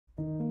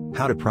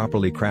How to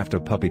properly craft a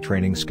puppy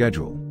training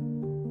schedule.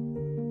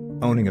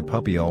 Owning a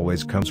puppy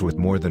always comes with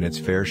more than its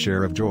fair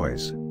share of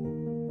joys.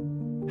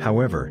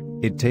 However,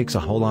 it takes a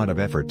whole lot of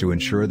effort to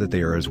ensure that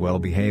they are as well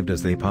behaved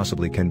as they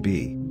possibly can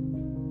be.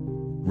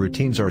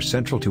 Routines are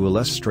central to a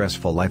less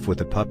stressful life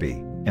with a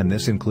puppy, and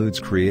this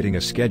includes creating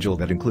a schedule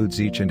that includes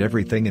each and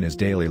everything in his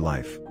daily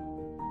life.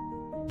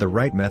 The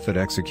right method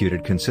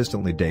executed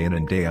consistently day in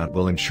and day out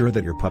will ensure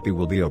that your puppy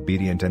will be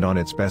obedient and on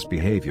its best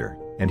behavior,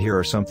 and here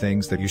are some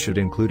things that you should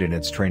include in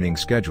its training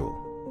schedule.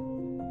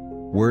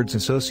 Words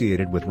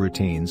associated with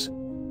routines.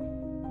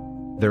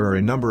 There are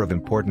a number of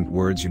important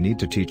words you need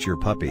to teach your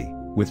puppy,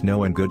 with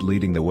no and good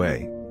leading the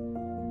way.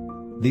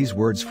 These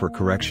words for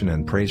correction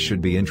and praise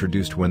should be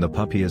introduced when the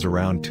puppy is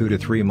around 2 to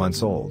 3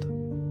 months old.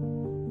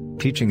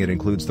 Teaching it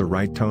includes the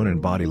right tone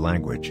and body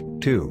language,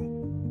 too.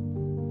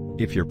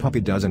 If your puppy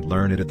doesn't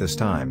learn it at this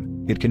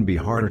time, it can be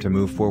harder to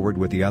move forward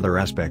with the other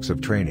aspects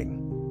of training.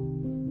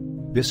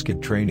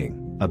 Biscuit training,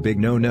 a big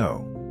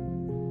no-no.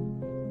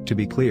 To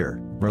be clear,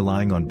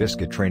 relying on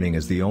biscuit training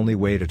as the only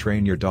way to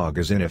train your dog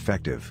is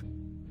ineffective.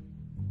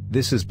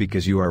 This is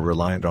because you are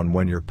reliant on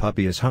when your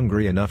puppy is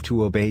hungry enough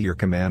to obey your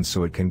commands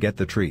so it can get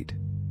the treat.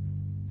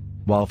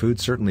 While food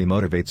certainly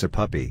motivates a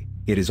puppy,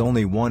 it is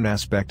only one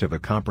aspect of a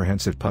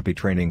comprehensive puppy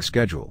training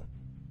schedule.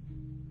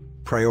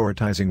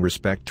 Prioritizing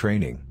respect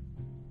training.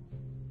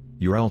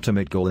 Your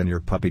ultimate goal in your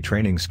puppy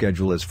training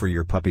schedule is for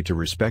your puppy to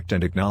respect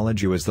and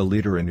acknowledge you as the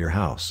leader in your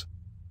house.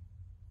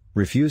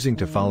 Refusing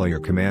to follow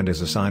your command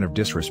is a sign of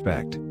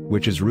disrespect,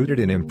 which is rooted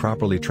in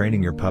improperly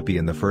training your puppy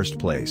in the first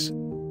place.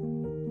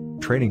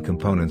 Training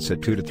components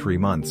at 2 to 3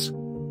 months.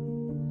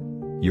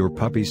 Your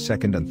puppy's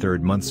second and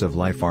third months of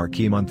life are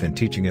key month in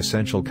teaching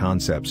essential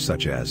concepts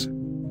such as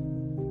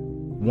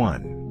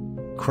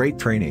 1. Crate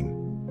training.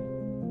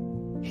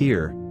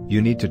 Here,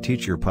 you need to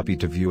teach your puppy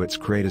to view its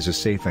crate as a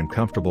safe and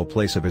comfortable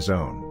place of his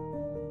own.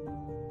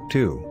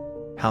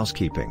 2.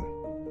 Housekeeping.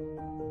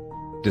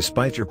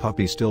 Despite your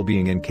puppy still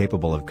being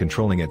incapable of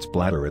controlling its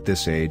bladder at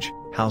this age,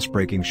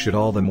 housebreaking should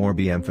all the more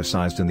be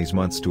emphasized in these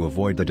months to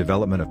avoid the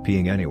development of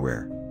peeing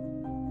anywhere.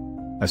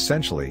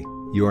 Essentially,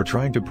 you are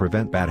trying to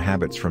prevent bad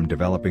habits from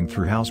developing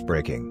through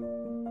housebreaking.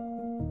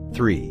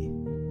 3.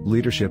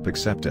 Leadership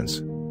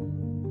acceptance.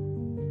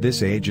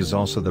 This age is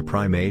also the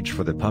prime age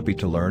for the puppy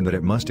to learn that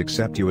it must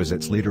accept you as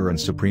its leader and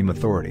supreme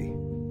authority.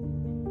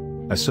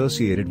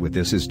 Associated with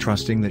this is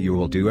trusting that you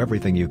will do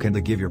everything you can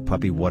to give your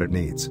puppy what it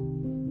needs.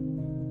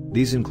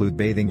 These include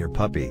bathing your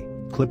puppy,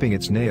 clipping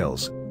its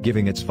nails,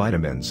 giving its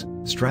vitamins,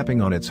 strapping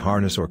on its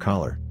harness or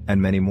collar,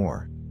 and many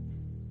more.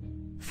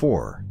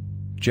 4.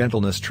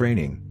 Gentleness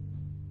training.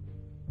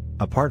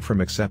 Apart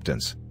from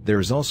acceptance, there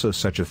is also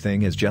such a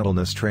thing as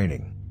gentleness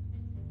training.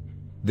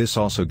 This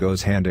also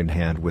goes hand in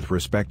hand with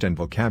respect and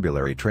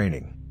vocabulary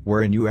training,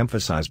 wherein you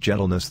emphasize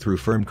gentleness through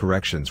firm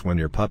corrections when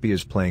your puppy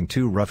is playing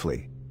too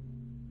roughly.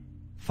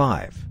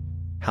 5.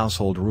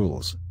 Household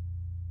rules.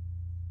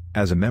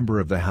 As a member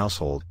of the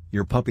household,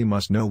 your puppy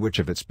must know which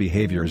of its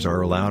behaviors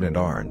are allowed and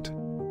aren't.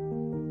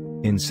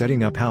 In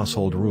setting up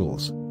household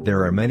rules,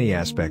 there are many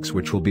aspects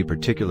which will be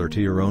particular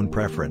to your own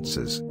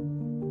preferences.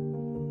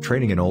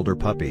 Training an older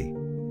puppy.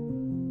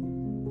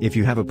 If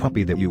you have a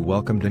puppy that you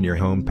welcomed in your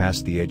home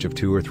past the age of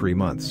 2 or 3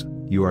 months,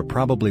 you are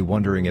probably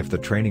wondering if the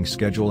training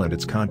schedule and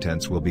its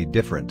contents will be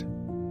different.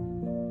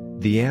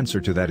 The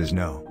answer to that is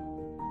no.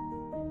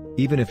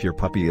 Even if your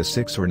puppy is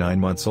 6 or 9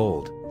 months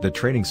old, the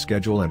training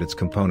schedule and its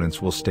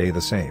components will stay the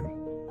same.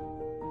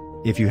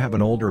 If you have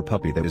an older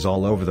puppy that is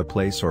all over the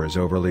place or is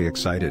overly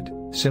excited,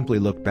 simply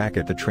look back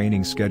at the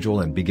training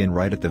schedule and begin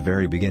right at the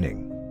very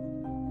beginning.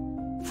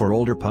 For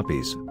older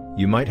puppies,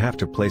 you might have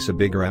to place a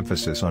bigger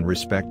emphasis on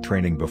respect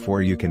training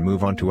before you can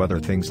move on to other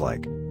things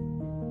like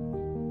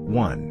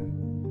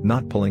 1.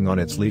 Not pulling on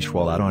its leash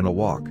while out on a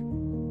walk.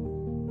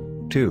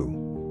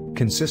 2.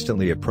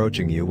 Consistently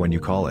approaching you when you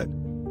call it.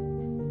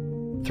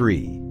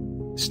 3.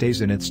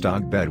 Stays in its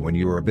dog bed when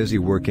you are busy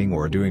working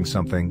or doing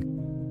something.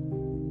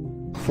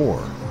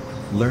 4.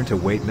 Learn to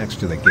wait next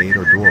to the gate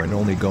or door and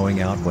only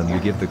going out when you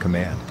give the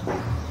command.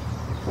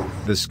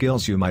 The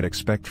skills you might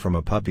expect from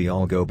a puppy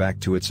all go back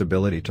to its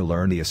ability to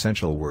learn the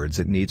essential words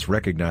it needs to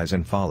recognize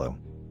and follow.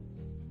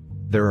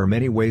 There are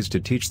many ways to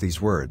teach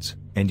these words,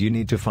 and you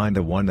need to find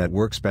the one that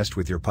works best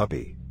with your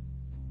puppy.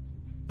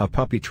 A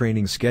puppy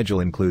training schedule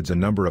includes a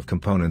number of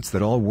components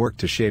that all work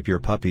to shape your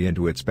puppy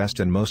into its best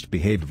and most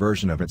behaved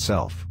version of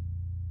itself.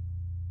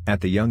 At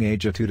the young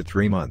age of 2 to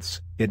 3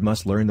 months, it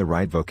must learn the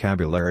right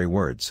vocabulary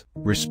words,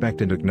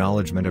 respect and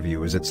acknowledgement of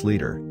you as its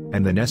leader,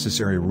 and the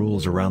necessary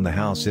rules around the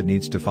house it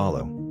needs to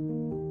follow.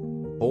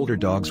 Older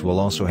dogs will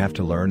also have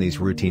to learn these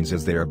routines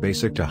as they are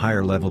basic to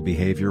higher level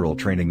behavioral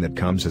training that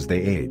comes as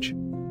they age.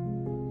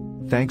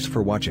 Thanks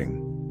for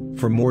watching.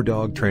 For more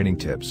dog training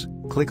tips,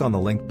 click on the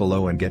link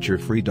below and get your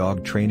free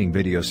dog training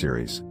video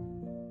series.